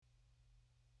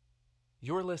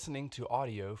You're listening to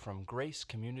audio from Grace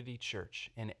Community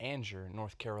Church in Anger,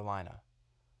 North Carolina.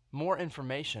 More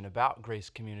information about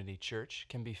Grace Community Church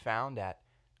can be found at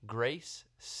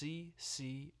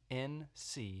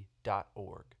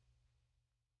graceccnc.org.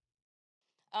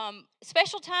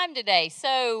 Special time today.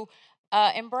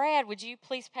 And Brad, would you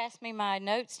please pass me my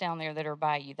notes down there that are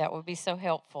by you? That would be so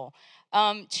helpful.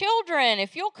 Children,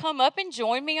 if you'll come up and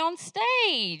join me on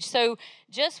stage. So,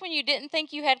 just when you didn't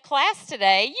think you had class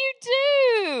today, you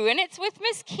do, and it's with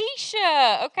Miss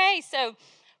Keisha. Okay, so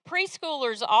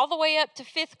preschoolers all the way up to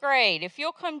fifth grade. If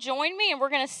you'll come join me, and we're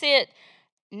going to sit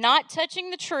not touching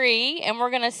the tree, and we're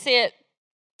going to sit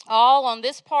all on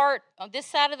this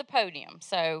side of the podium.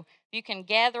 So you can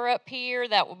gather up here.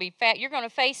 That will be fat. You're going to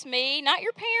face me, not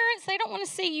your parents. They don't want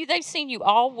to see you. They've seen you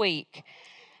all week.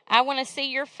 I want to see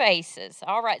your faces.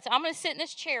 All right. So I'm going to sit in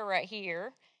this chair right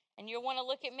here, and you'll want to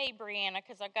look at me, Brianna,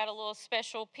 because I've got a little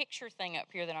special picture thing up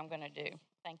here that I'm going to do.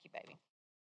 Thank you, baby.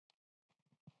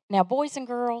 Now, boys and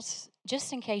girls,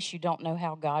 just in case you don't know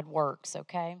how God works,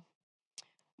 okay?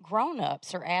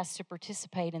 Grown-ups are asked to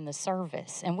participate in the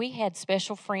service, and we had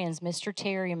special friends, Mr.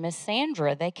 Terry and Miss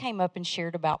Sandra. They came up and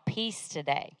shared about peace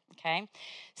today. Okay,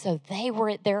 so they were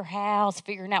at their house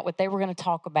figuring out what they were going to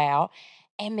talk about,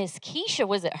 and Miss Keisha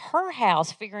was at her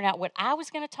house figuring out what I was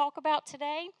going to talk about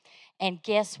today. And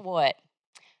guess what?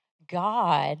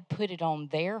 God put it on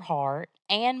their heart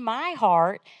and my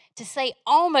heart to say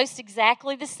almost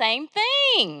exactly the same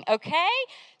thing, okay?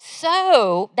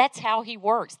 So that's how He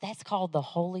works. That's called the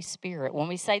Holy Spirit. When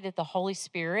we say that the Holy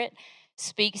Spirit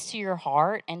speaks to your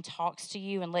heart and talks to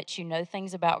you and lets you know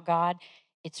things about God,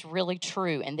 it's really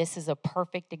true. And this is a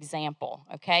perfect example,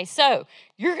 okay? So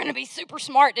you're going to be super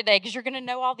smart today because you're going to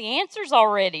know all the answers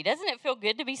already. Doesn't it feel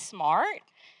good to be smart?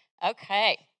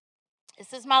 Okay.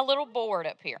 This is my little board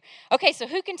up here. Okay, so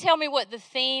who can tell me what the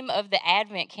theme of the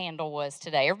Advent candle was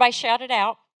today? Everybody shout it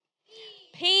out.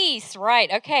 Peace,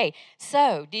 right. Okay,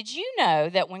 so did you know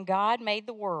that when God made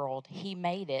the world, He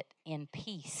made it in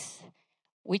peace?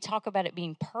 We talk about it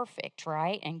being perfect,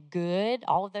 right? And good,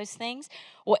 all of those things.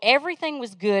 Well, everything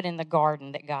was good in the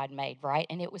garden that God made, right?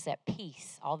 And it was at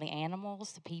peace. All the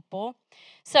animals, the people.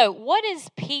 So, what is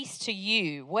peace to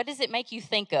you? What does it make you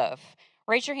think of?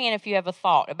 Raise your hand if you have a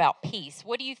thought about peace.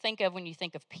 What do you think of when you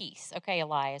think of peace? Okay,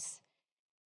 Elias.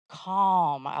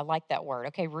 Calm. I like that word.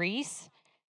 Okay, Reese.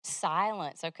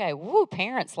 Silence. Okay, woo,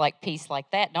 parents like peace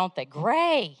like that, don't they?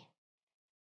 Gray.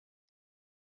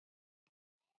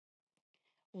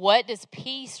 What does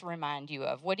peace remind you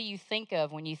of? What do you think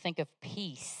of when you think of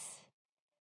peace?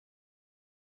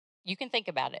 You can think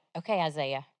about it. Okay,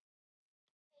 Isaiah.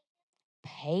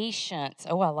 Patience.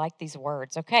 Oh, I like these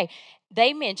words. Okay.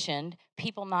 They mentioned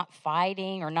people not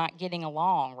fighting or not getting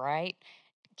along, right?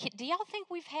 Do y'all think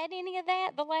we've had any of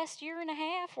that the last year and a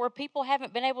half where people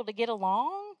haven't been able to get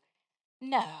along?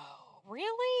 No.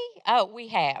 Really? Oh, we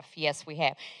have. Yes, we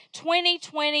have.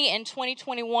 2020 and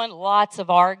 2021, lots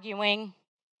of arguing.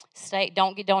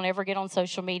 Don't ever get on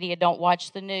social media. Don't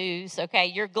watch the news. Okay,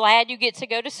 you're glad you get to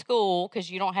go to school because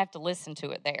you don't have to listen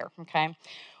to it there. Okay,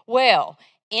 well,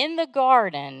 in the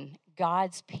garden,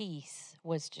 God's peace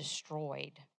was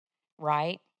destroyed,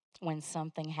 right? When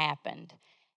something happened,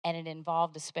 and it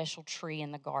involved a special tree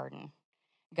in the garden.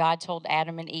 God told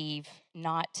Adam and Eve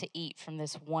not to eat from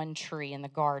this one tree in the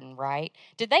garden, right?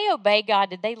 Did they obey God?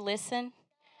 Did they listen?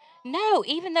 No,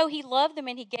 even though He loved them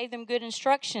and He gave them good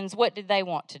instructions, what did they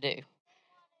want to do?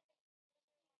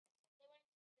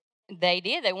 They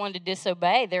did. They wanted to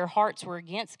disobey. Their hearts were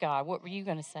against God. What were you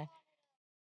going to say?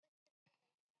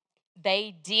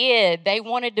 They did. They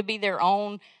wanted to be their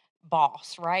own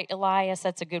boss, right, Elias?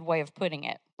 That's a good way of putting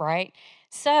it, right?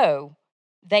 So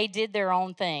they did their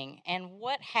own thing. And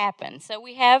what happened? So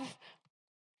we have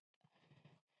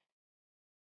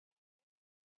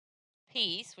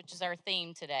peace, which is our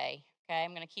theme today. Okay,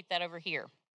 I'm going to keep that over here.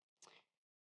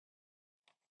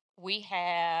 We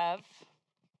have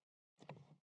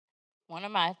one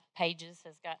of my pages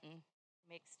has gotten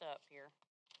mixed up here.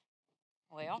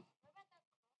 Well,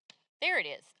 there it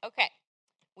is. Okay.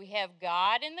 We have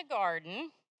God in the garden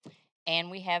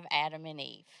and we have Adam and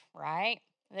Eve, right?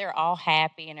 They're all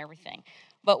happy and everything.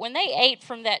 But when they ate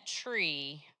from that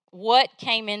tree, what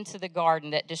came into the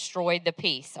garden that destroyed the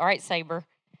peace? All right, Saber.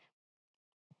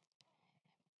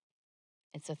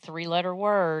 It's a 3-letter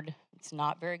word. It's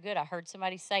not very good. I heard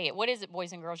somebody say it. What is it,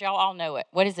 boys and girls? Y'all all know it.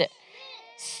 What is it?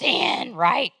 Sin,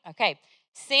 right? Okay.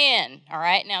 Sin. All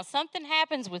right. Now, something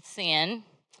happens with sin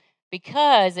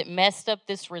because it messed up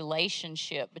this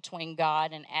relationship between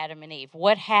God and Adam and Eve.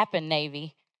 What happened,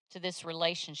 Navy, to this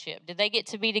relationship? Did they get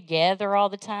to be together all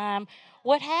the time?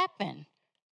 What happened?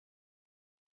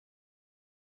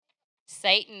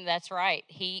 Satan, that's right.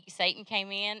 Satan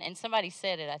came in, and somebody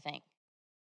said it, I think.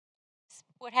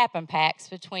 What happened, Pax,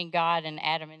 between God and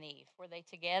Adam and Eve? Were they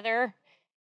together?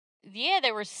 Yeah,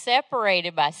 they were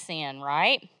separated by sin,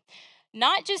 right?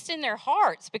 Not just in their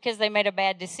hearts because they made a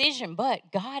bad decision,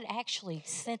 but God actually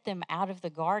sent them out of the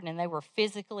garden and they were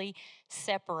physically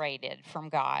separated from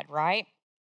God, right?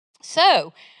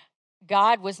 So,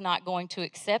 God was not going to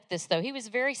accept this, though. He was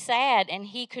very sad and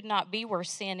he could not be where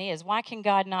sin is. Why can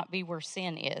God not be where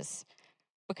sin is?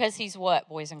 Because he's what,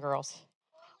 boys and girls?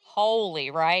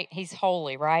 Holy, right? He's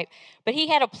holy, right? But he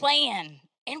had a plan.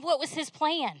 And what was his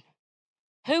plan?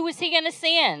 Who was he going to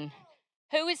send?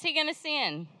 Who was he going to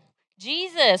send?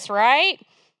 Jesus, right?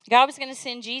 God was going to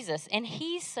send Jesus. And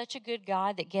he's such a good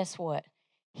God that guess what?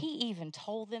 He even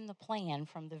told them the plan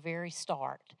from the very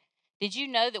start. Did you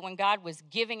know that when God was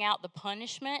giving out the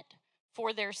punishment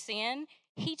for their sin,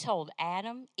 he told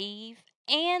Adam, Eve,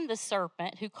 and the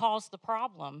serpent who caused the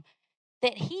problem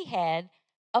that he had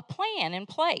a plan in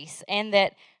place and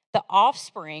that the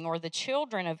offspring or the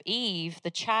children of Eve,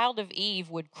 the child of Eve,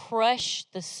 would crush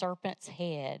the serpent's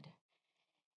head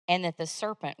and that the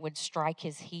serpent would strike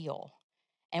his heel.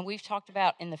 And we've talked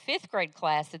about in the 5th grade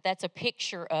class that that's a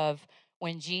picture of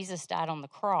when Jesus died on the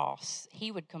cross.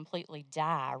 He would completely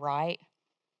die, right?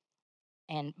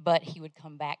 But he would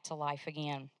come back to life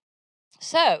again.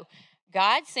 So,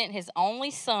 God sent his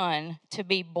only son to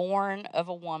be born of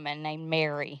a woman named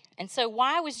Mary. And so,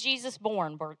 why was Jesus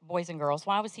born, boys and girls?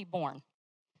 Why was he born?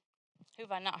 Who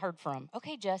have I not heard from?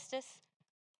 Okay, Justice.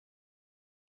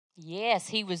 Yes,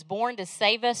 he was born to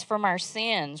save us from our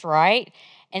sins, right?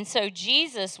 And so,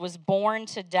 Jesus was born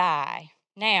to die.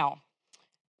 Now,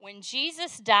 when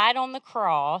Jesus died on the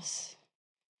cross,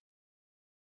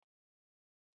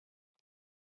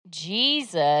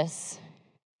 Jesus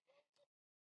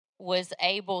was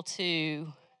able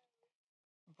to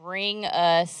bring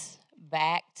us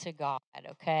back to God,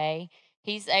 okay?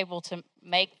 He's able to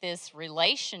make this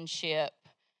relationship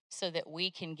so that we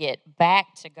can get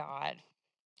back to God,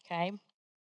 okay?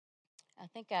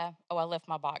 I left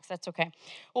my box. That's okay.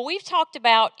 Well, we've talked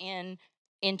about in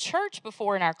church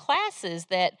before in our classes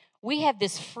that we have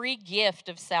this free gift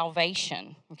of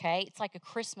salvation, okay? It's like a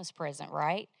Christmas present,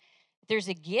 right? There's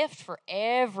a gift for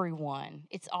everyone.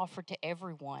 It's offered to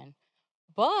everyone.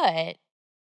 But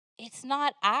it's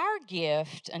not our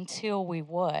gift until we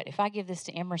what? If I give this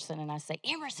to Emerson and I say,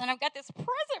 Emerson, I've got this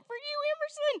present for you,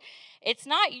 Emerson. It's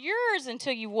not yours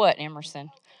until you what, Emerson?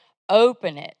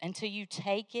 Open it, until you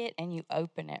take it and you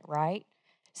open it, right?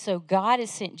 So God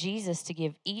has sent Jesus to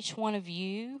give each one of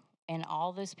you and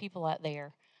all those people out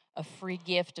there a free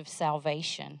gift of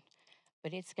salvation.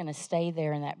 But it's going to stay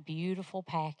there in that beautiful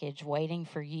package waiting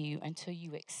for you until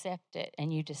you accept it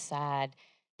and you decide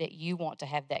that you want to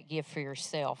have that gift for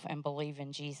yourself and believe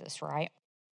in Jesus, right?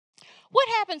 What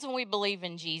happens when we believe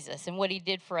in Jesus and what he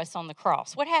did for us on the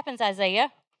cross? What happens,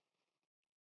 Isaiah?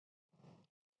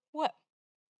 What?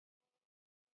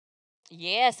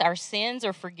 Yes, our sins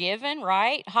are forgiven,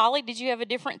 right? Holly, did you have a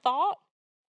different thought?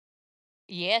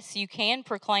 Yes, you can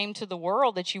proclaim to the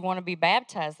world that you want to be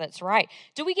baptized. That's right.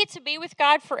 Do we get to be with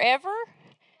God forever?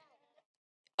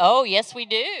 Oh, yes, we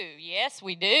do. Yes,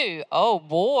 we do. Oh,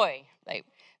 boy.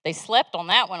 They slept on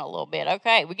that one a little bit.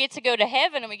 Okay, we get to go to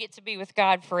heaven and we get to be with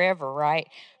God forever, right?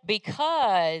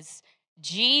 Because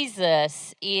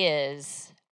Jesus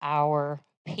is our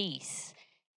peace.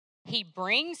 He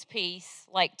brings peace,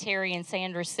 like Terry and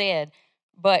Sandra said,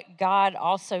 but God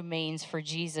also means for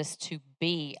Jesus to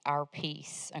be our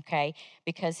peace, okay?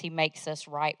 Because he makes us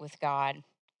right with God.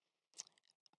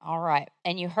 All right.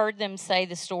 And you heard them say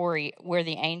the story where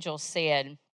the angel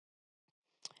said,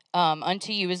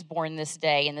 unto you is born this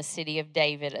day in the city of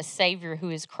David a Savior who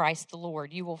is Christ the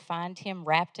Lord. You will find him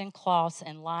wrapped in cloths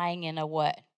and lying in a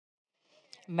what?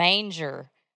 Manger.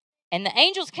 And the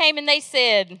angels came and they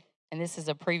said, and this is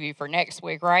a preview for next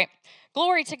week, right?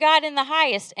 Glory to God in the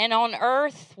highest, and on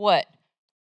earth, what?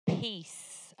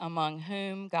 Peace among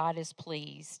whom God is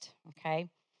pleased, okay?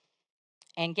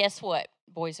 And guess what,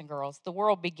 boys and girls? The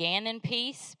world began in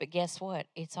peace, but guess what?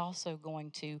 It's also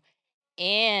going to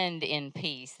end in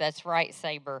peace. That's right,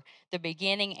 Saber. The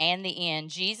beginning and the end.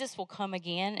 Jesus will come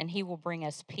again and he will bring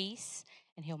us peace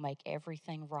and he'll make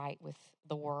everything right with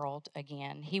the world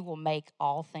again. He will make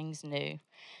all things new.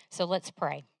 So let's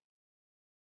pray.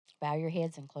 Bow your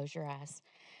heads and close your eyes.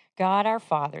 God, our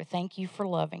Father, thank you for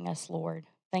loving us, Lord.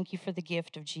 Thank you for the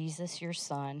gift of Jesus, your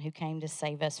Son, who came to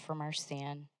save us from our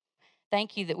sin.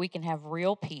 Thank you that we can have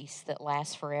real peace that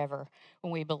lasts forever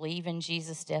when we believe in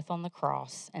Jesus' death on the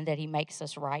cross and that he makes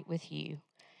us right with you.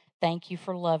 Thank you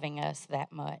for loving us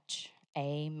that much.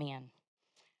 Amen.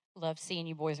 Love seeing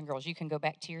you boys and girls. You can go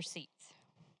back to your seats.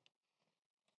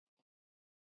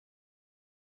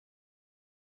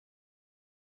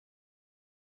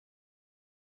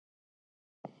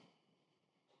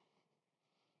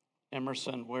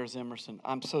 Emerson, where's Emerson?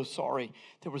 I'm so sorry.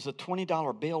 There was a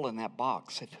 $20 bill in that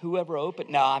box. If whoever opened,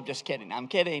 no, I'm just kidding. I'm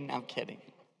kidding.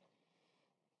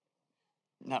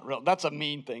 Not real. That's a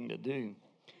mean thing to do.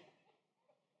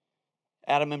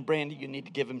 Adam and Brandy, you need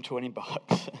to give him $20.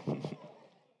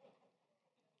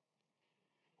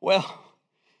 Well,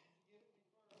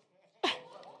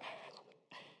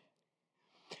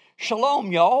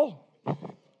 shalom, y'all.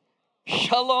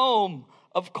 Shalom.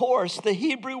 Of course, the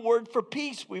Hebrew word for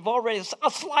peace, we've already, a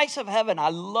slice of heaven. I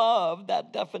love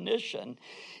that definition.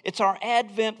 It's our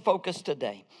Advent focus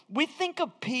today. We think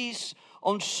of peace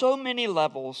on so many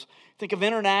levels. Think of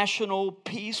international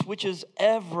peace, which is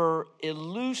ever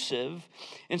elusive.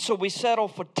 And so we settle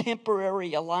for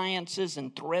temporary alliances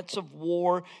and threats of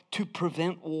war to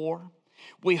prevent war.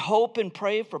 We hope and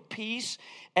pray for peace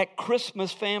at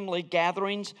Christmas family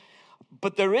gatherings.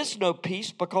 But there is no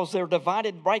peace because they're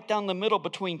divided right down the middle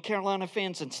between Carolina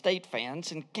fans and State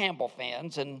fans and Campbell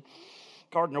fans and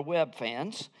Gardner-Webb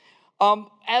fans.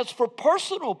 As for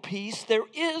personal peace, there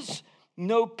is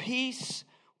no peace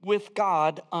with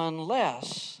God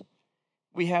unless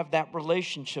we have that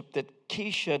relationship that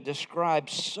Keisha described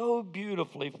so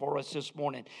beautifully for us this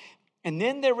morning. And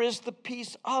then there is the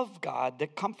peace of God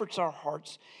that comforts our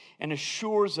hearts and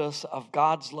assures us of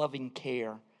God's loving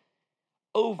care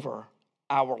over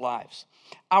our lives.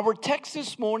 Our text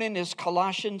this morning is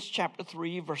Colossians chapter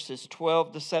 3, verses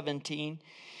 12 to 17.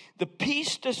 The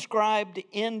peace described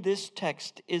in this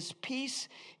text is peace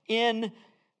in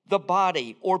the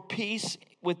body or peace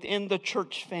within the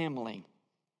church family.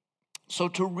 So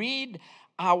to read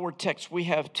our text, we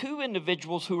have two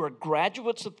individuals who are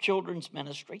graduates of children's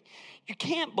ministry. You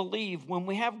can't believe when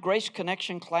we have Grace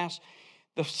Connection class,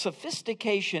 the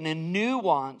sophistication and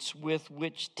nuance with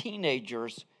which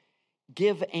teenagers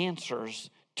give answers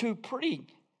to pretty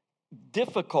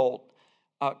difficult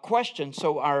questions.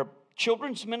 So our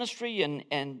children's ministry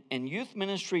and youth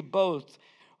ministry both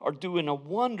are doing a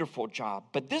wonderful job.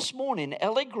 But this morning,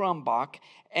 Ellie Grumbach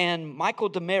and Michael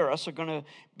Damaris are going to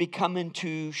be coming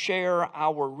to share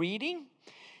our reading.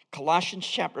 Colossians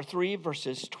chapter 3,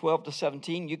 verses 12 to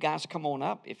 17. You guys come on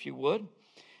up if you would.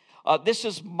 This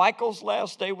is Michael's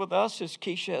last day with us. As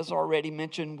Keisha has already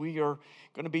mentioned, we are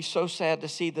going to be so sad to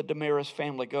see the Damaris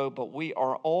family go, but we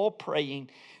are all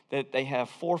praying that they have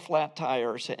 4 flat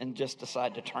tires and just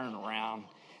decide to turn around.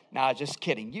 Nah, just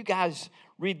kidding. You guys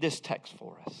read this text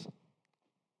for us.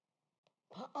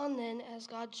 Put on then, as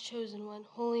God's chosen one,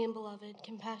 holy and beloved,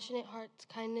 compassionate hearts,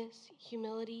 kindness,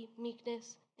 humility,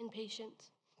 meekness, and patience,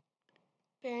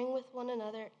 bearing with one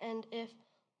another, and if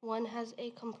one has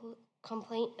a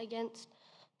complaint against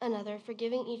another,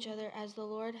 forgiving each other as the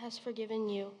Lord has forgiven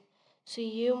you, so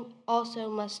you also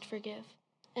must forgive.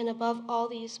 And above all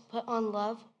these, put on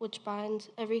love, which binds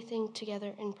everything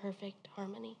together in perfect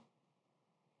harmony.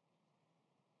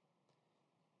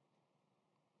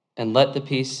 And let the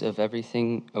peace of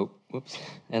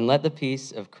And let the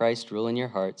peace of Christ rule in your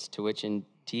hearts, to which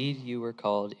indeed you were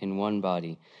called in one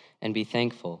body, and be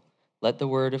thankful. Let the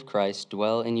word of Christ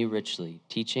dwell in you richly,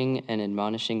 teaching and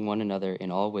admonishing one another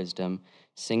in all wisdom,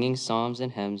 singing psalms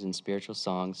and hymns and spiritual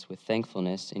songs with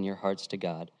thankfulness in your hearts to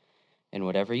God. And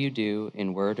whatever you do,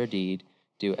 in word or deed,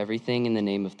 do everything in the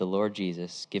name of the Lord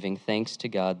Jesus, giving thanks to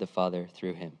God the Father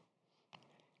through him.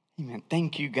 Amen.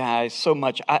 Thank you guys so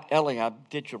much. Ellie, I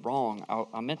did you wrong.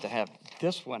 I meant to have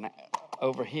this one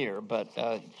over here, but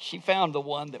she found the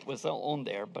one that was on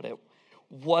there, but it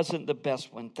wasn't the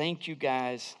best one. Thank you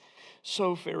guys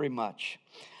so very much.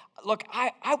 Look,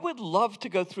 I would love to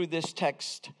go through this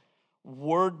text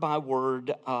word by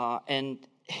word, and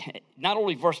not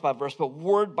only verse by verse, but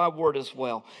word by word as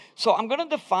well. So I'm going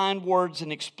to define words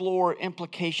and explore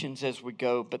implications as we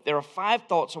go, but there are 5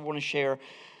 thoughts I want to share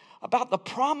about the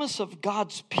promise of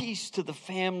God's peace to the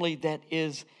family that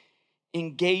is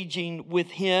engaging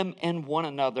with him and one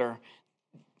another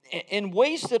in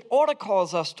ways that ought to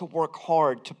cause us to work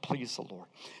hard to please the Lord.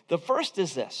 The first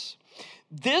is this: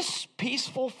 this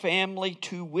peaceful family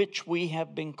to which we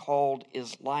have been called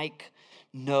is like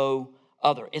no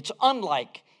other. It's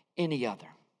unlike any other.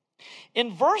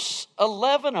 In verse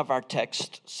 11 of our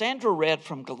text, Sandra read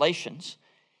from Galatians.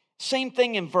 Same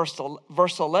thing in verse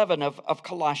 11 of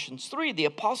Colossians 3. The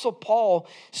Apostle Paul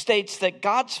states that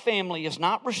God's family is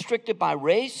not restricted by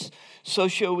race,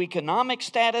 socioeconomic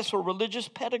status, or religious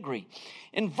pedigree.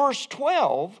 In verse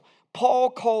 12,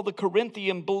 Paul called the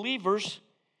Corinthian believers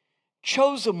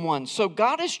chosen ones. So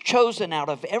God has chosen out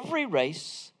of every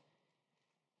race,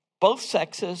 both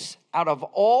sexes, out of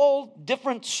all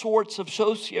different sorts of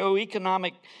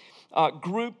socioeconomic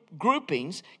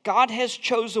groupings, God has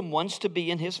chosen ones to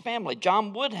be in his family.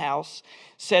 John Woodhouse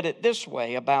said it this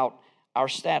way about our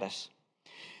status.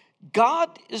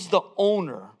 God is the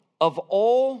owner of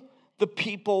all the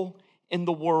people in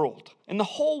the world, in the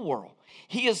whole world.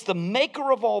 He is the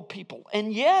maker of all people.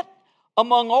 And yet,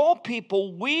 among all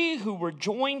people, we who were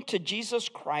joined to Jesus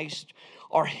Christ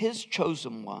are his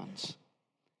chosen ones,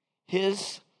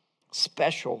 his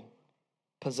special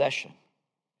possession.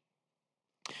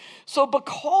 So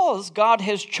because God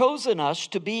has chosen us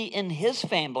to be in his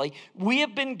family, we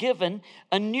have been given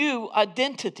a new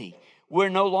identity. We're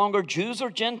no longer Jews or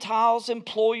Gentiles,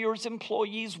 employers,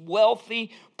 employees,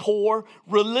 wealthy, poor,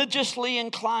 religiously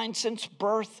inclined since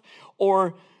birth,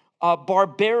 or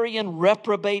barbarian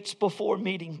reprobates before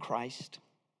meeting Christ.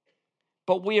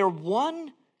 But we are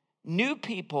one new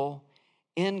people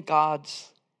in God's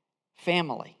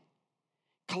family.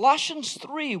 Colossians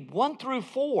 3, 1 through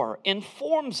 4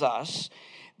 informs us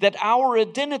that our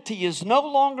identity is no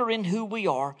longer in who we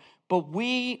are, but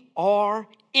we are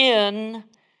in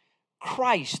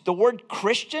Christ. The word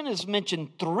Christian is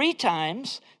mentioned 3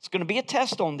 times. It's going to be a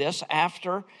test on this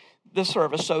after the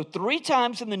service. So 3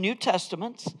 times in the New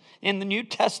Testament,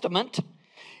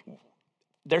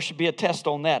 there should be a test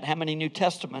on that. How many New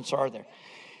Testaments are there?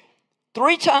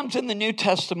 3 times in the New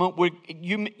Testament,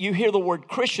 you hear the word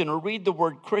Christian or read the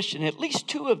word Christian. At least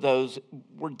 2 of those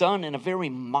were done in a very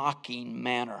mocking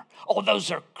manner. Oh,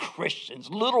 those are Christians,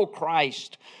 little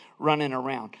Christ running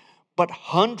around. But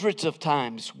hundreds of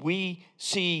times we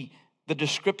see the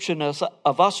description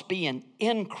of us being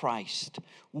in Christ,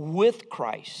 with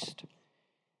Christ.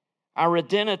 Our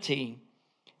identity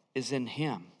is in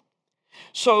him.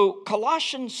 So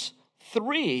Colossians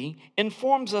 3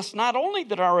 informs us not only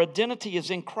that our identity is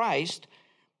in Christ,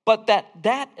 but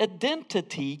that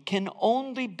identity can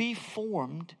only be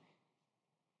formed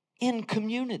in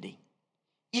community.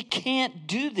 You can't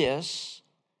do this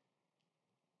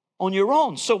on your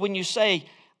own. So when you say,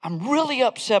 I'm really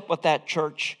upset with that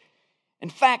church. In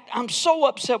fact, I'm so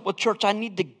upset with church, I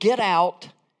need to get out,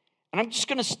 and I'm just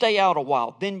going to stay out a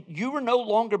while. Then you are no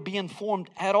longer being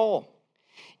formed at all.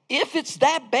 If it's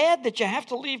that bad that you have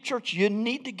to leave church, you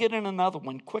need to get in another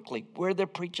one quickly where they're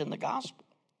preaching the gospel.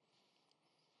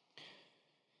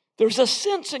 There's a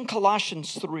sense in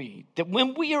Colossians 3 that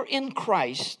when we are in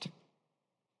Christ,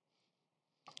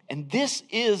 and this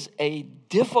is a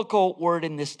difficult word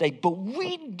in this day, but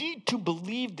we need to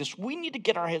believe this. We need to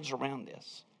get our heads around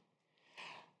this.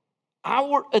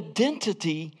 Our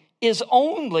identity is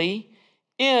only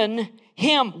in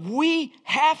him. We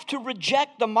have to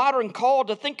reject the modern call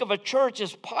to think of a church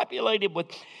as populated with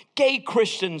gay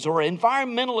Christians or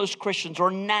environmentalist Christians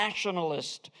or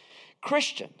nationalist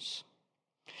Christians.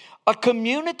 A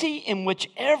community in which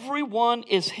everyone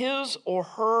is his or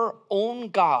her own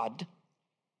God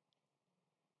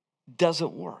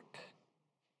doesn't work.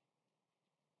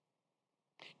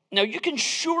 Now, you can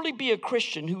surely be a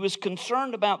Christian who is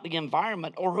concerned about the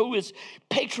environment or who is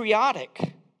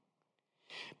patriotic.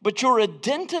 But your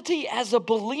identity as a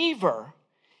believer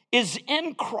is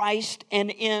in Christ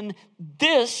and in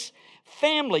this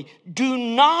family. Do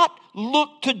not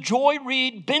look to Joy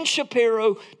Reid, Ben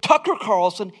Shapiro, Tucker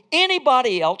Carlson,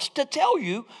 anybody else to tell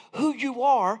you who you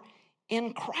are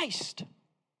in Christ.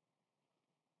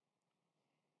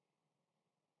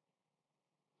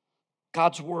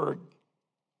 God's word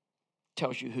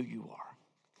tells you who you are.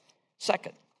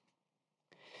 Second,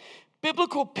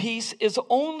 biblical peace is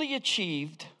only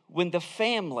achieved when the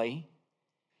family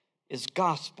is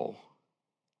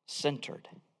gospel-centered.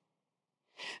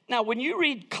 Now, when you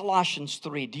read Colossians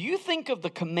 3, do you think of the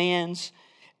commands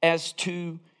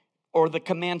or the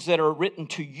commands that are written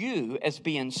to you as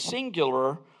being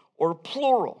singular or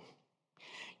plural?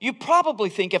 You probably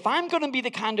think, if I'm going to be the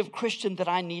kind of Christian that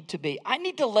I need to be, I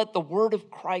need to let the word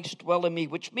of Christ dwell in me,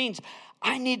 which means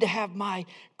I need to have my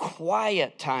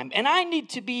quiet time. And I need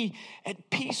to be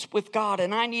at peace with God.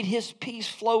 And I need his peace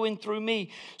flowing through me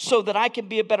so that I can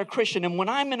be a better Christian. And when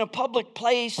I'm in a public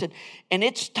place and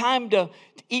it's time to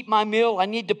eat my meal, I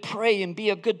need to pray and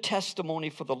be a good testimony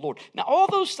for the Lord. Now, all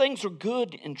those things are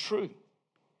good and true.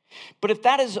 But if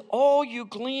that is all you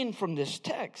glean from this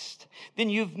text,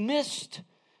 then you've missed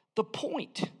the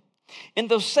point. In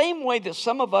the same way that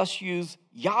some of us use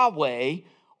Yahweh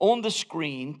on the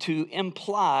screen to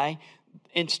imply,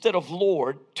 instead of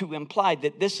Lord, to imply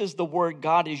that this is the word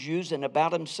God is using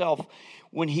about himself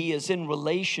when he is in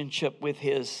relationship with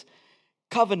his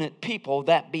covenant people,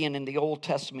 that being in the Old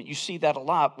Testament. You see that a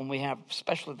lot when we have,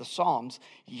 especially the Psalms,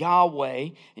 Yahweh,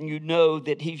 and you know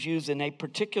that he's using a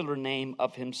particular name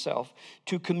of himself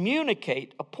to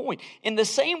communicate a point. In the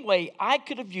same way, I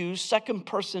could have used second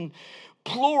person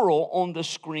plural on the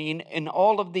screen in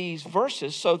all of these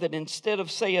verses, so that instead of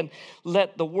saying,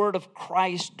 let the word of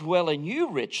Christ dwell in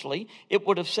you richly, it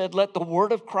would have said, let the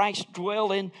word of Christ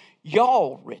dwell in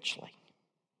y'all richly.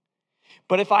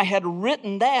 But if I had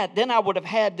written that, then I would have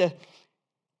had to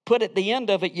put at the end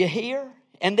of it, you hear?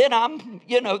 And then I'm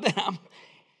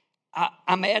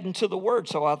adding to the word,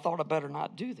 so I thought I better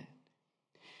not do that.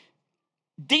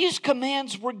 These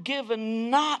commands were given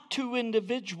not to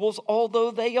individuals,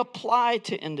 although they apply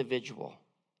to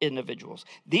individuals.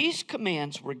 These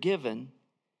commands were given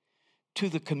to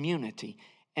the community,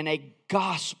 and a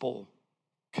gospel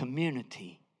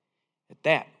community at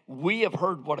that. We have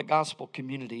heard what a gospel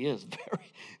community is.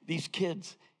 These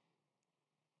kids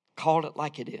called it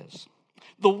like it is.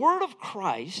 The word of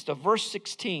Christ, of verse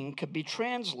 16, could be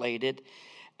translated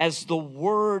as the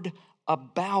word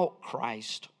about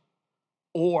Christ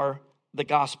or the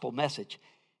gospel message.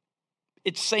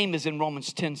 It's same as in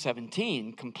Romans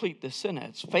 10:17. Complete the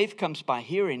sentence. Faith comes by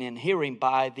hearing, and hearing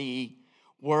by the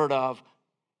word of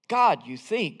God, you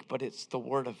think, but it's the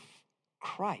word of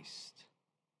Christ.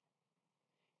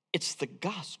 It's the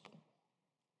gospel.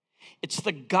 It's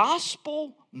the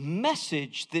gospel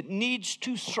message that needs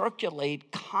to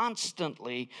circulate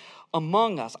constantly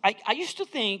among us. I used to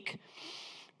think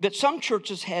that some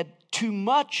churches had too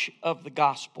much of the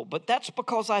gospel, but that's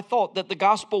because I thought that the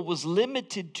gospel was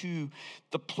limited to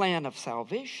the plan of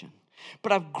salvation.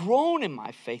 But I've grown in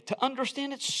my faith to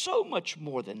understand it's so much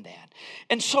more than that.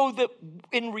 And so that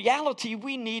in reality,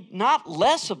 we need not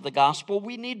less of the gospel,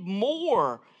 we need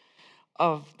more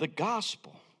of the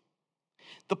gospel.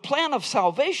 The plan of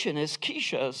salvation, as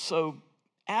Keisha so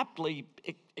aptly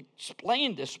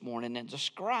explained this morning and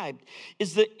described,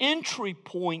 is the entry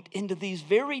point into these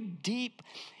very deep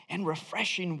and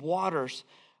refreshing waters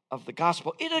of the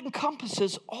gospel. It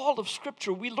encompasses all of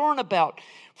Scripture. We learn about,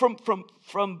 from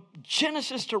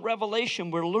Genesis to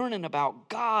Revelation, we're learning about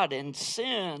God and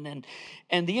sin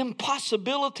and the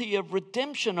impossibility of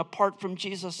redemption apart from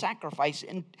Jesus' sacrifice,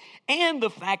 and the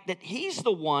fact that he's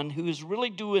the one who is really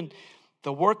doing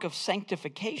the work of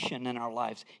sanctification in our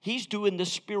lives. He's doing the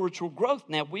spiritual growth.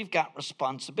 Now, we've got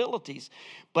responsibilities,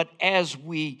 but as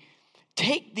we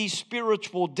take these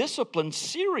spiritual disciplines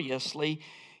seriously,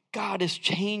 God is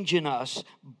changing us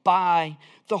by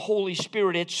the Holy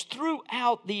Spirit. It's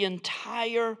throughout the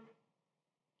entire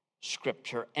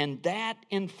Scripture, and that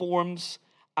informs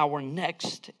our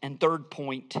next and third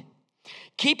point.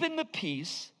 Keeping the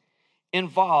peace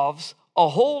involves a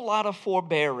whole lot of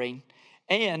forbearing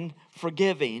and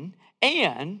forgiving,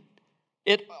 and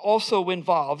it also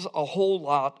involves a whole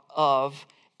lot of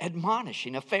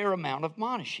admonishing, a fair amount of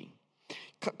admonishing.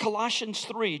 Colossians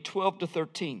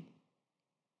 3:12-13.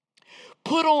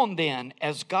 Put on then,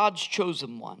 as God's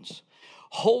chosen ones,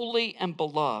 holy and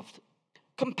beloved,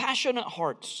 compassionate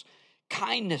hearts,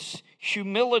 kindness,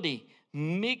 humility,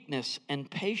 meekness, and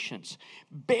patience,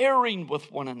 bearing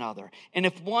with one another. And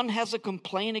if one has a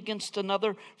complaint against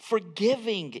another,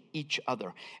 forgiving each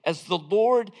other. As the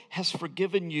Lord has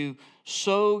forgiven you,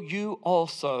 so you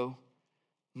also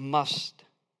must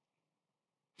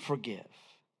forgive.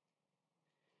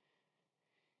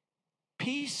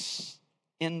 Peace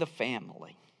in the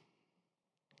family.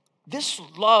 This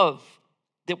love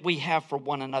that we have for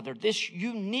one another, this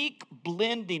unique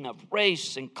blending of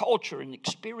race and culture and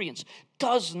experience,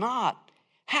 does not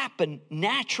happen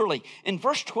naturally. In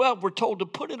verse 12, we're told to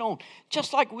put it on,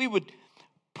 just like we would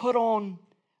put on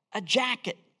a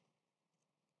jacket.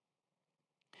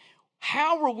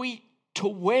 How are we to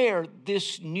wear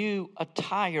this new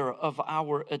attire of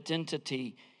our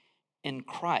identity in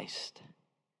Christ?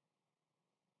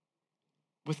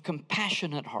 With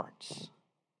compassionate hearts,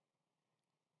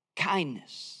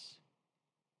 kindness,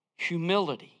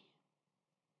 humility,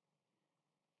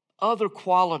 other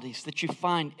qualities that you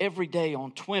find every day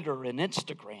on Twitter and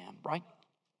Instagram, right?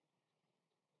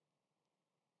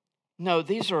 No,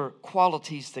 these are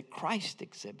qualities that Christ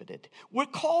exhibited. We're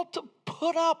called to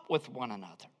put up with one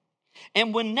another,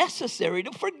 and when necessary,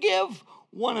 to forgive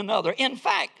one another. In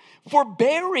fact,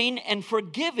 forbearing and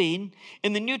forgiving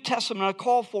in the New Testament are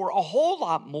called for a whole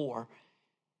lot more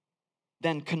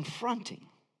than confronting.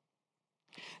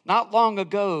 Not long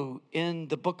ago in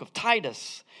the book of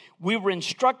Titus, we were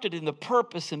instructed in the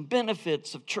purpose and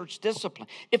benefits of church discipline.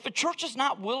 If a church is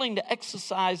not willing to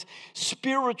exercise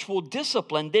spiritual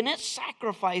discipline, then it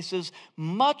sacrifices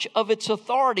much of its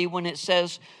authority when it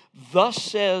says, "Thus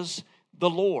says the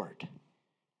Lord."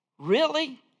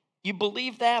 Really? You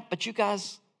believe that, but you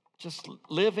guys just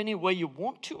live any way you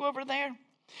want to over there?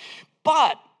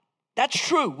 But that's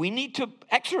true. We need to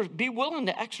be willing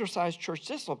to exercise church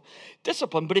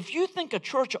discipline. But if you think a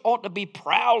church ought to be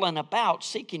prowling about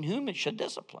seeking whom it should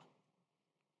discipline,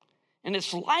 and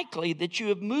it's likely that you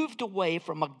have moved away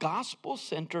from a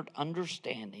gospel-centered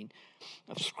understanding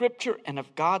of Scripture and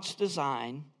of God's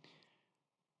design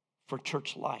for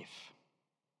church life.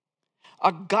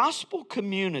 A gospel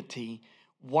community,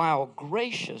 while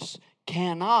gracious,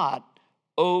 cannot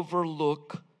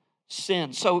overlook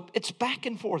sin. So it's back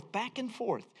and forth,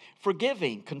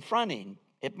 forgiving, confronting,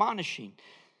 admonishing,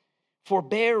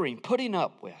 forbearing, putting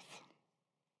up with.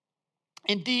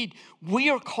 Indeed,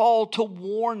 we are called to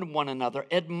warn one another,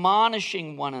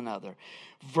 admonishing one another.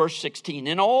 Verse 16,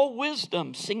 in all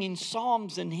wisdom, singing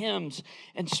psalms and hymns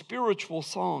and spiritual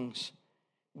songs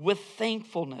with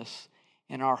thankfulness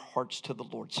in our hearts to the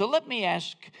Lord. So let me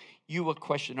ask you a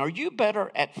question. Are you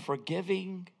better at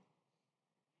forgiving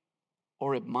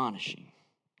or admonishing?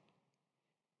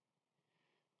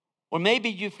 Or maybe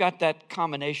you've got that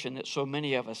combination that so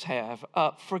many of us have.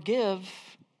 Forgive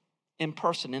in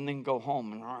person and then go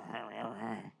home and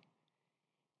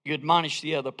you admonish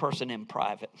the other person in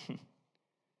private.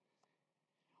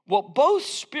 Well, both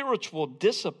spiritual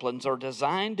disciplines are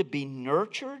designed to be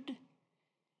nurtured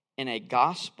in a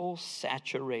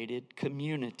gospel-saturated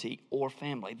community or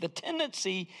family. The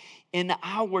tendency in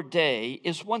our day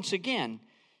is once again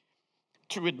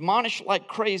to admonish like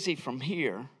crazy from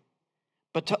here,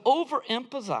 but to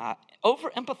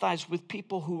over-empathize with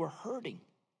people who are hurting.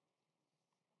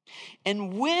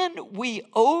 And when we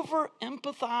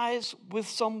over-empathize with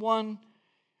someone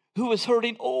who is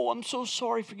hurting, oh, I'm so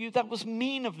sorry for you. That was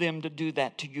mean of them to do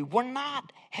that to you. We're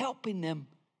not helping them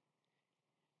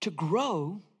to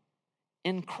grow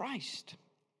in Christ.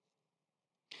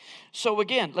 So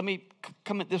again, let me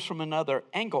come at this from another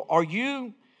angle. Are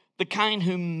you the kind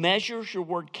who measures your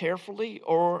word carefully,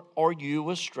 or are you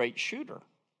a straight shooter?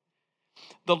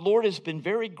 The Lord has been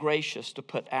very gracious to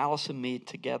put Alice and me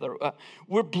together.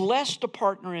 We're blessed to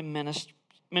partner in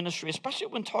ministry, especially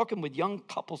when talking with young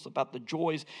couples about the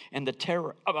joys and the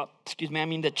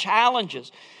the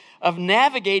challenges of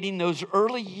navigating those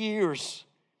early years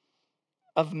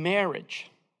of marriage.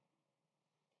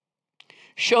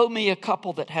 Show me a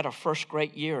couple that had a first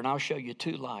great year, and I'll show you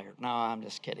two liars. No, I'm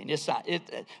just kidding. It's not.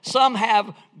 Some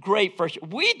have great first year.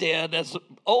 We did as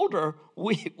older.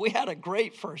 We had a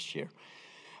great first year.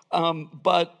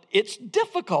 But it's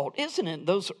difficult, isn't it,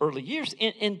 those early years?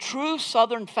 In true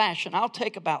Southern fashion, I'll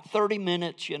take about 30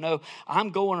 minutes, I'm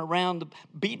going around,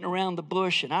 beating around the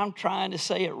bush, and I'm trying to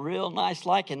say it real nice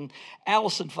like, and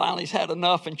Allison finally's had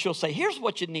enough, and she'll say, here's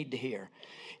what you need to hear.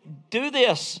 Do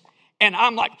this. And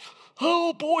I'm like,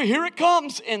 oh boy, here it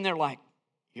comes. And they're like,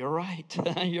 you're right,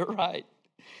 you're right.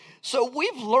 So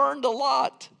we've learned a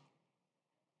lot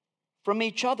from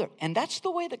each other. And that's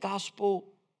the way the gospel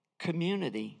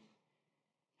community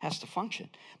has to function.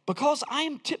 Because I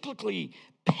am typically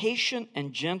patient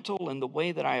and gentle in the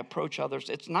way that I approach others,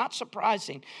 it's not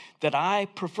surprising that I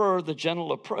prefer the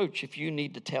gentle approach if you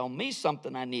need to tell me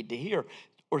something I need to hear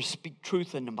or speak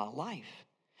truth into my life.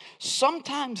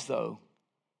 Sometimes, though,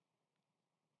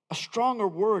 a stronger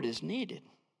word is needed.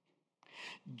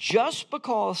 Just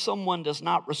because someone does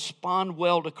not respond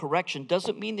well to correction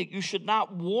doesn't mean that you should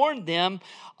not warn them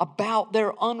about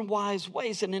their unwise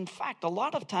ways. And in fact, a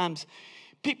lot of times,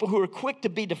 people who are quick to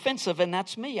be defensive, and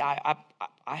that's me, I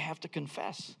have to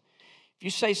confess. If you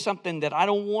say something that I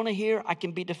don't want to hear, I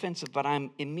can be defensive, but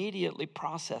I'm immediately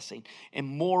processing. And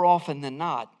more often than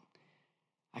not,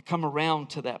 I come around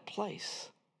to that place.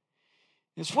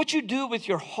 It's what you do with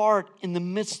your heart in the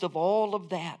midst of all of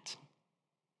that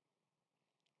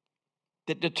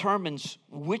that determines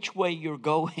which way you're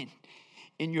going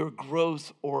in your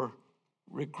growth or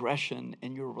regression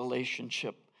in your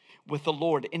relationship with the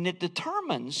Lord. And it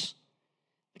determines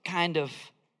the kind of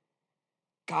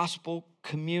gospel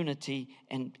community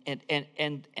and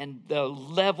the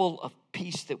level of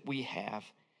peace that we have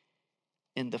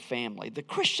in the family. The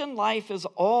Christian life is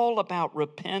all about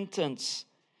repentance,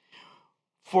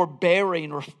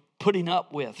 forbearing or putting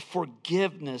up with,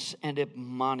 forgiveness and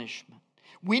admonishment.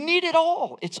 We need it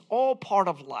all. It's all part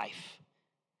of life.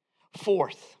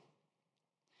 Fourth,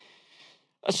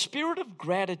 a spirit of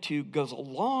gratitude goes a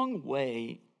long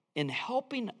way in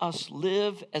helping us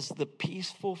live as the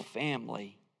peaceful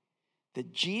family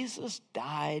that Jesus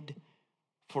died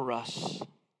for us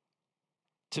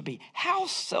to be. How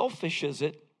selfish is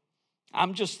it?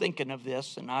 I'm just thinking of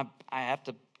this, and I have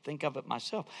to think of it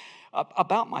myself,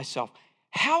 about myself.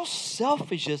 How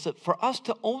selfish is it for us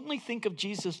to only think of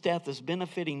Jesus' death as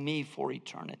benefiting me for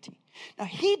eternity? Now,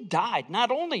 he died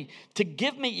not only to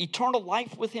give me eternal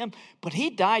life with him, but he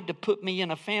died to put me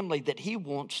in a family that he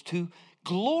wants to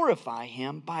glorify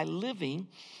him by living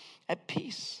at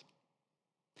peace.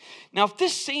 Now, if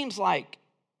this seems like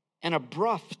an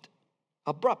abrupt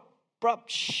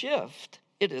shift,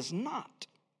 it is not.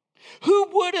 Who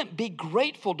wouldn't be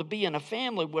grateful to be in a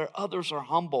family where others are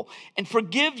humble and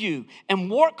forgive you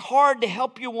and work hard to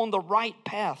help you on the right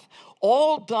path,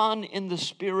 all done in the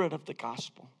spirit of the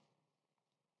gospel?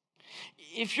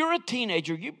 If you're a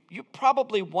teenager, you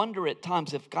probably wonder at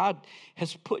times if God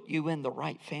has put you in the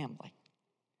right family.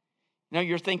 Now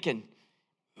you're thinking,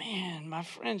 man, my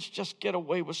friends just get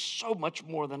away with so much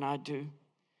more than I do.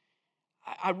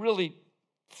 I really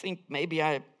think maybe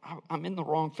I'm in the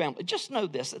wrong family. Just know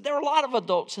this, that there are a lot of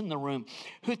adults in the room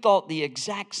who thought the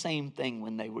exact same thing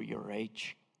when they were your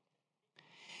age.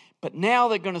 But now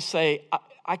they're going to say,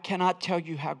 I cannot tell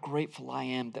you how grateful I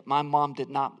am that my mom did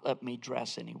not let me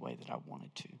dress any way that I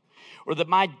wanted to, or that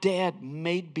my dad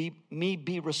made me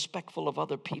be respectful of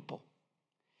other people,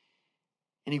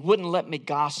 and he wouldn't let me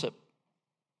gossip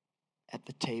at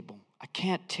the table. I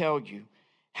can't tell you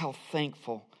how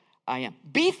thankful I am.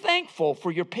 Be thankful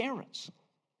for your parents.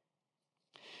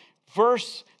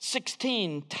 Verse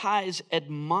 16 ties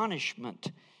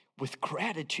admonishment with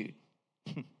gratitude.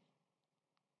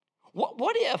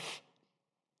 What if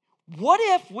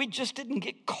we just didn't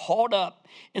get caught up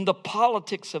in the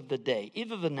politics of the day,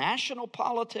 either the national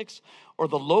politics or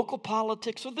the local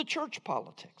politics or the church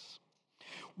politics?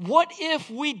 What if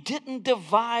we didn't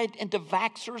divide into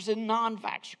vaxxers and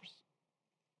non-vaxxers?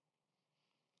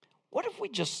 What if we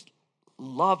just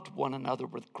loved one another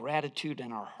with gratitude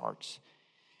in our hearts?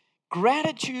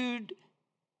 Gratitude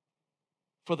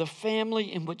for the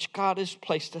family in which God has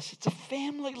placed us. It's a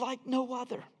family like no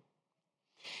other.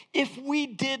 If we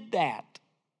did that,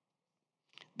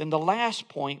 then the last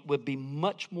point would be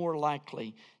much more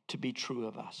likely to be true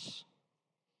of us.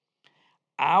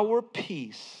 Our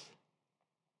peace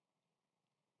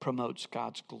promotes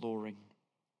God's glory.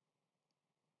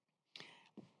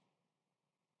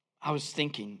 I was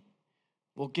thinking,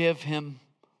 we'll give him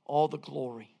all the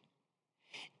glory.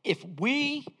 If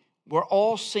we were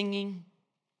all singing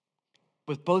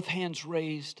with both hands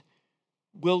raised,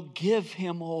 we'll give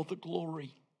him all the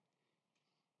glory.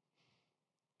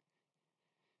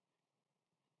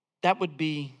 That would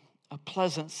be a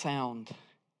pleasant sound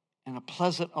and a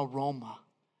pleasant aroma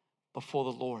before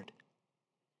the Lord.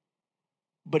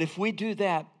 But if we do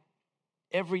that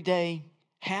every day,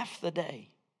 half the day,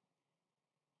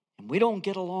 and we don't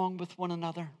get along with one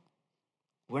another,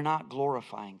 we're not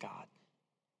glorifying God.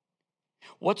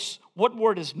 What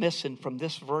word is missing from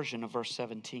this version of verse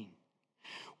 17?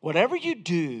 Whatever you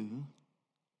do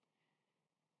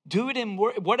it in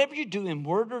word. Whatever you do in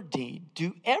word or deed,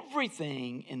 do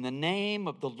everything in the name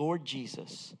of the Lord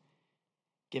Jesus,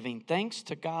 giving thanks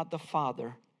to God the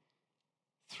Father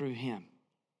through him.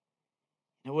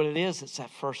 You know what it is? It's that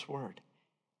first word.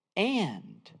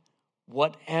 And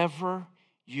whatever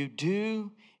you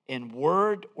do in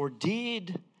word or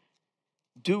deed,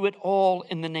 do it all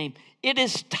in the name. It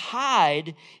is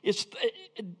tied.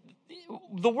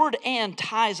 The word "and"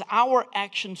 ties our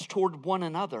actions toward one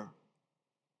another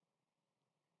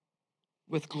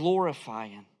with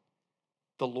glorifying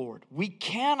the Lord. We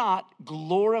cannot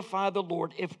glorify the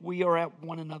Lord if we are at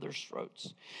one another's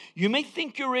throats. You may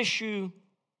think your issue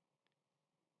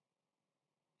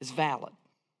is valid.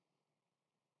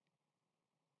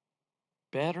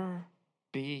 Better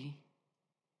be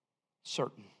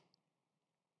certain.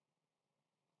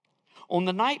 On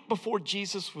the night before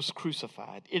Jesus was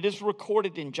crucified, it is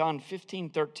recorded in John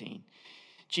 15:13.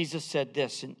 Jesus said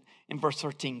this in verse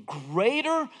 13,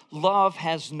 "Greater love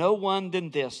has no one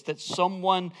than this, that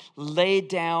someone lay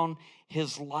down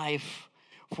his life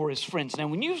for his friends." Now,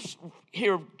 when you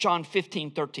hear John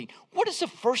 15:13, what is the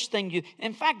first thing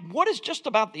in fact, what is just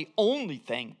about the only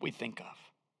thing we think of?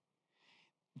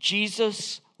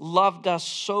 Jesus loved us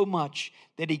so much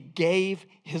that he gave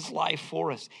his life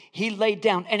for us. He laid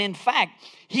down. And in fact,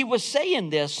 he was saying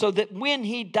this so that when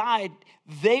he died,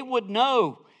 they would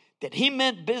know that he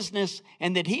meant business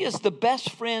and that he is the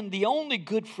best friend, the only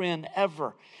good friend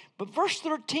ever. But verse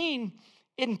 13,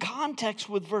 in context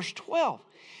with verse 12,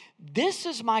 "This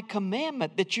is my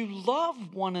commandment, that you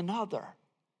love one another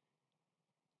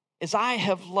as I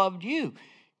have loved you.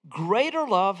 Greater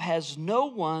love has no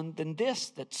one than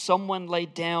this, that someone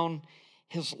laid down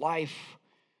his life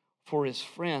for his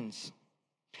friends."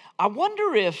 I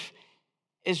wonder if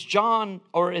as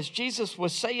Jesus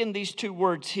was saying these two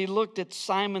words, he looked at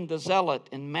Simon the Zealot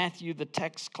and Matthew the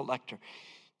tax collector.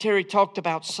 Terry talked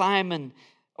about Simon,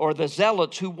 or the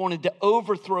Zealots, who wanted to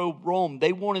overthrow Rome.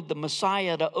 They wanted the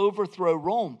Messiah to overthrow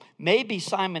Rome. Maybe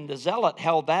Simon the Zealot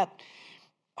held that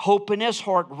hope in his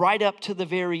heart right up to the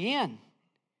very end.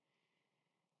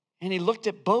 And he looked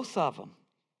at both of them.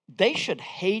 They should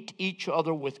hate each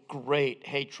other with great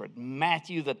hatred.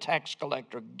 Matthew the tax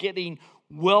collector getting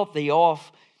wealthy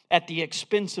off at the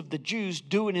expense of the Jews,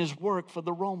 doing his work for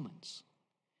the Romans.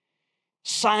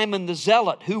 Simon the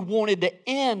Zealot, who wanted to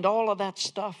end all of that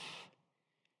stuff.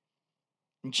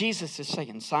 And Jesus is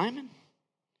saying, Simon,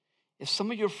 if some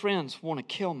of your friends want to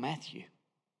kill Matthew,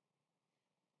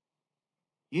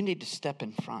 you need to step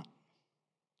in front.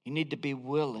 You need to be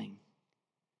willing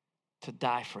to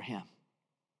die for him.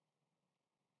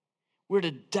 We're to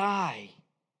die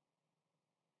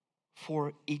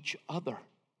for each other,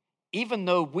 even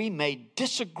though we may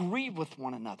disagree with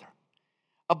one another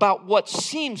about what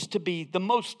seems to be the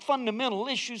most fundamental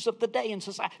issues of the day in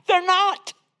society. They're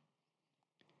not.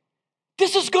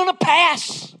 This is going to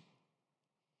pass.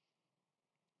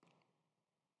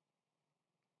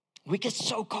 We get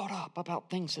so caught up about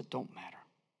things that don't matter.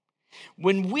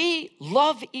 When we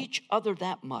love each other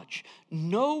that much,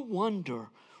 no wonder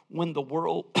when the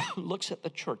world looks at the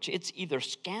church, it's either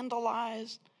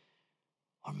scandalized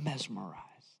or mesmerized.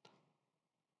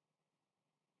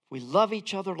 We love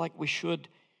each other like we should.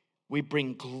 We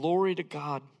bring glory to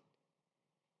God.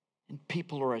 And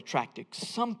people are attracted.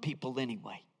 Some people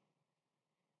anyway.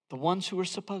 The ones who are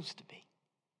supposed to be.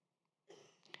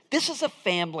 This is a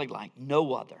family like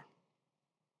no other.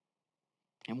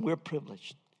 And we're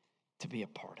privileged to be a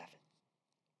part of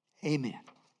it. Amen.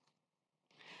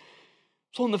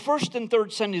 So on the first and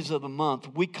third Sundays of the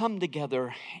month, we come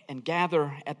together and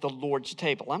gather at the Lord's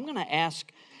table. I'm going to ask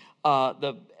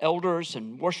the elders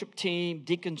and worship team,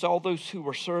 deacons, all those who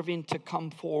are serving to come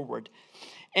forward.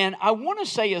 And I want to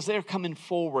say as they're coming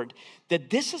forward that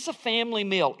this is a family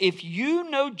meal. If you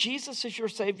know Jesus as your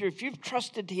Savior, if you've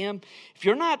trusted him, if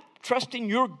you're not trusting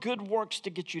your good works to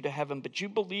get you to heaven, but you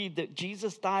believe that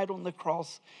Jesus died on the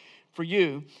cross for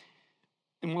you,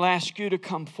 and we'll ask you to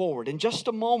come forward. In just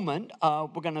a moment,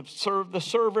 we're going to serve the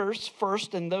servers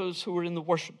first and those who are in the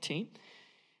worship team.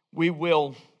 We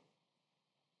will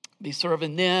be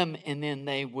serving them, and then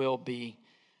they will be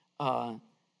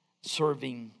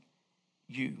serving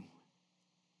you.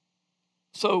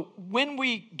 So when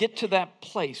we get to that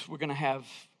place, we're going to have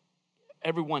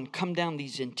everyone come down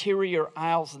these interior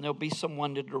aisles, and there'll be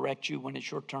someone to direct you when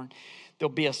it's your turn.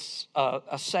 There'll be a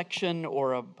section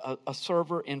or a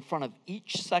server in front of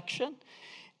each section.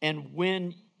 And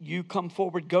when you come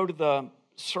forward, go to the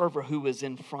server who is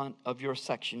in front of your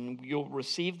section. You'll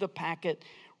receive the packet,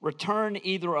 return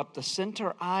either up the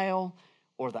center aisle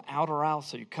or the outer aisle.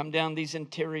 So you come down these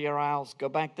interior aisles, go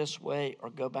back this way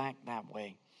or go back that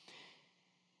way.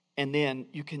 And then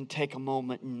you can take a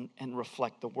moment and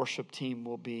reflect. The worship team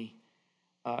will be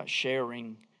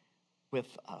sharing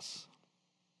with us.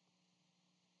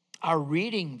 Our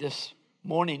reading this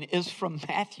morning is from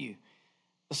Matthew,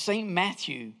 the same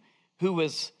Matthew who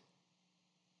was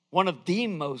one of the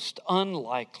most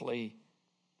unlikely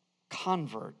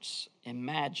converts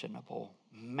imaginable,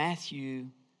 Matthew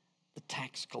the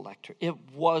tax collector. It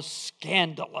was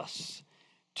scandalous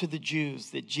to the Jews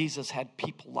that Jesus had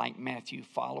people like Matthew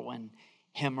following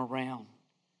him around.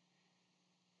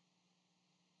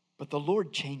 But the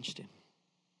Lord changed him.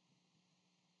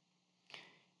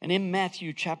 And in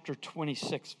Matthew chapter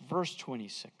 26, verse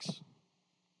 26,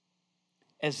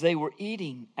 as they were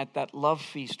eating at that love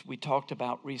feast we talked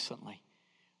about recently,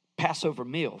 Passover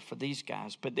meal for these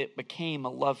guys, but it became a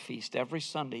love feast. Every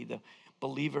Sunday, the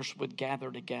believers would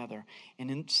gather together.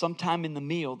 And sometime in the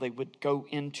meal, they would go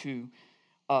into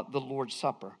the Lord's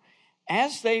Supper.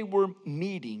 As they were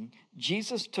meeting,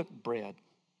 Jesus took bread,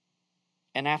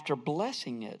 and after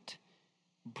blessing it,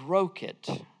 broke it,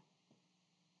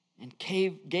 and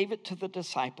gave it to the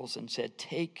disciples and said,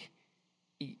 "Take,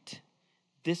 eat.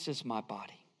 This is my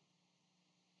body."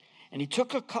 And he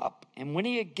took a cup, and when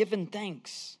he had given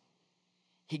thanks,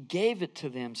 he gave it to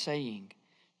them, saying,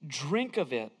 "Drink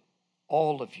of it,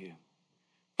 all of you.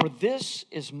 For this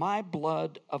is my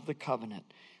blood of the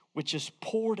covenant, which is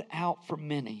poured out for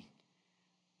many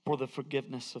for the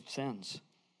forgiveness of sins.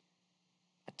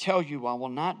 I tell you, I will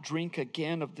not drink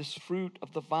again of this fruit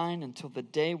of the vine until the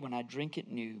day when I drink it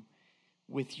new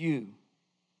with you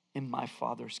in my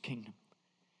Father's kingdom."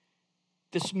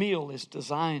 This meal is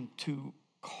designed to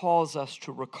cause us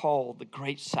to recall the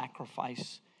great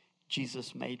sacrifice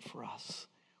Jesus made for us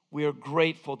We are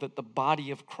grateful that the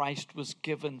body of Christ was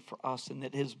given for us and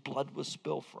that his blood was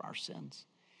spilled for our sins.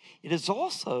 It is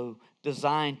also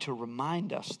designed to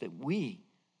remind us that we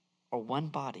are one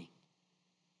body,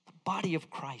 the body of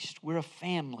Christ. We're a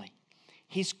family.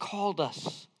 He's called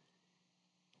us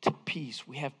to peace.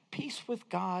 We have peace with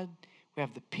God. We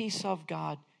have the peace of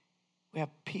God. We have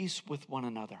peace with one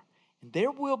another. And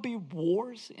there will be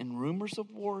wars and rumors of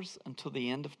wars until the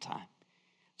end of time.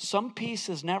 Some peace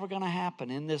is never going to happen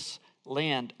in this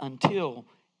land until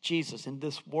Jesus, in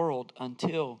this world,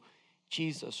 until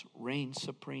Jesus reigns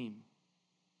supreme.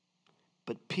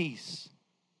 But peace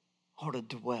ought to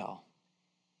dwell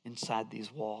inside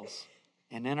these walls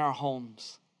and in our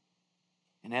homes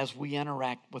and as we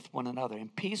interact with one another.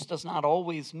 And peace does not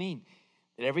always mean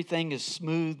that everything is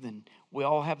smooth and we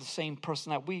all have the same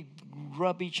personality. We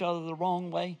rub each other the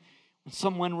wrong way. When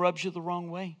someone rubs you the wrong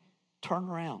way, turn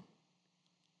around.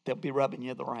 They'll be rubbing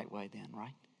you the right way then,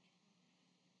 right?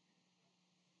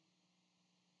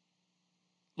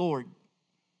 Lord,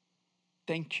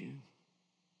 thank you.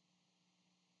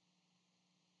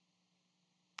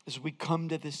 As we come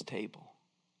to this table,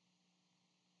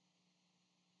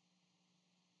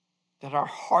 that our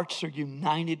hearts are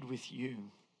united with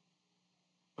you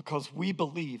because we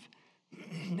believe.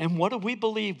 And what do we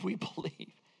believe? We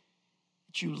believe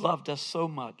that you loved us so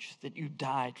much that you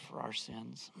died for our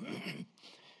sins.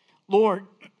 Lord,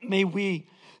 may we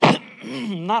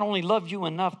not only love you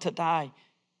enough to die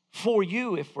for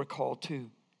you if we're called to,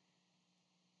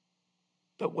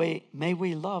 but may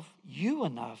we love you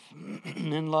enough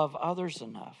and love others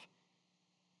enough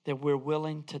that we're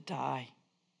willing to die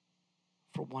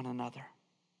for one another.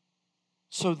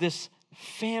 So this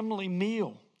family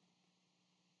meal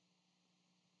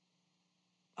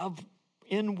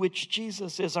in which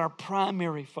Jesus is our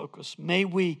primary focus, may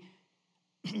we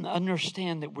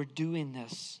understand that we're doing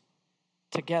this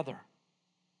together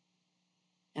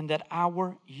and that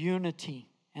our unity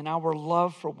and our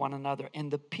love for one another and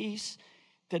the peace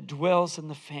that dwells in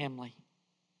the family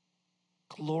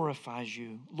glorifies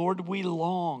you. Lord, we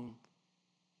long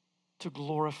to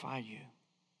glorify you.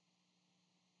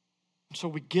 So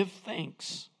we give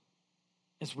thanks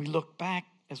as we look back,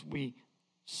 as we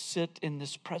sit in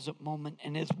this present moment,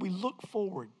 and as we look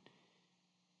forward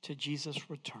to Jesus'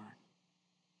 return.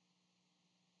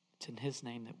 It's in his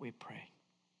name that we pray.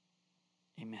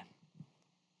 Amen.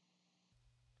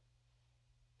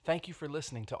 Thank you for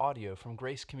listening to audio from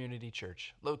Grace Community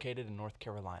Church, located in North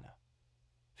Carolina.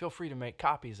 Feel free to make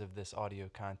copies of this audio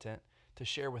content to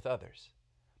share with others,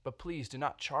 but please do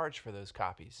not charge for those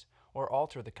copies or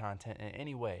alter the content in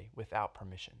any way without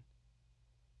permission.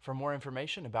 For more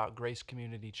information about Grace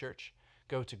Community Church,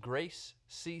 go to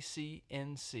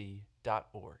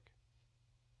graceccnc.org.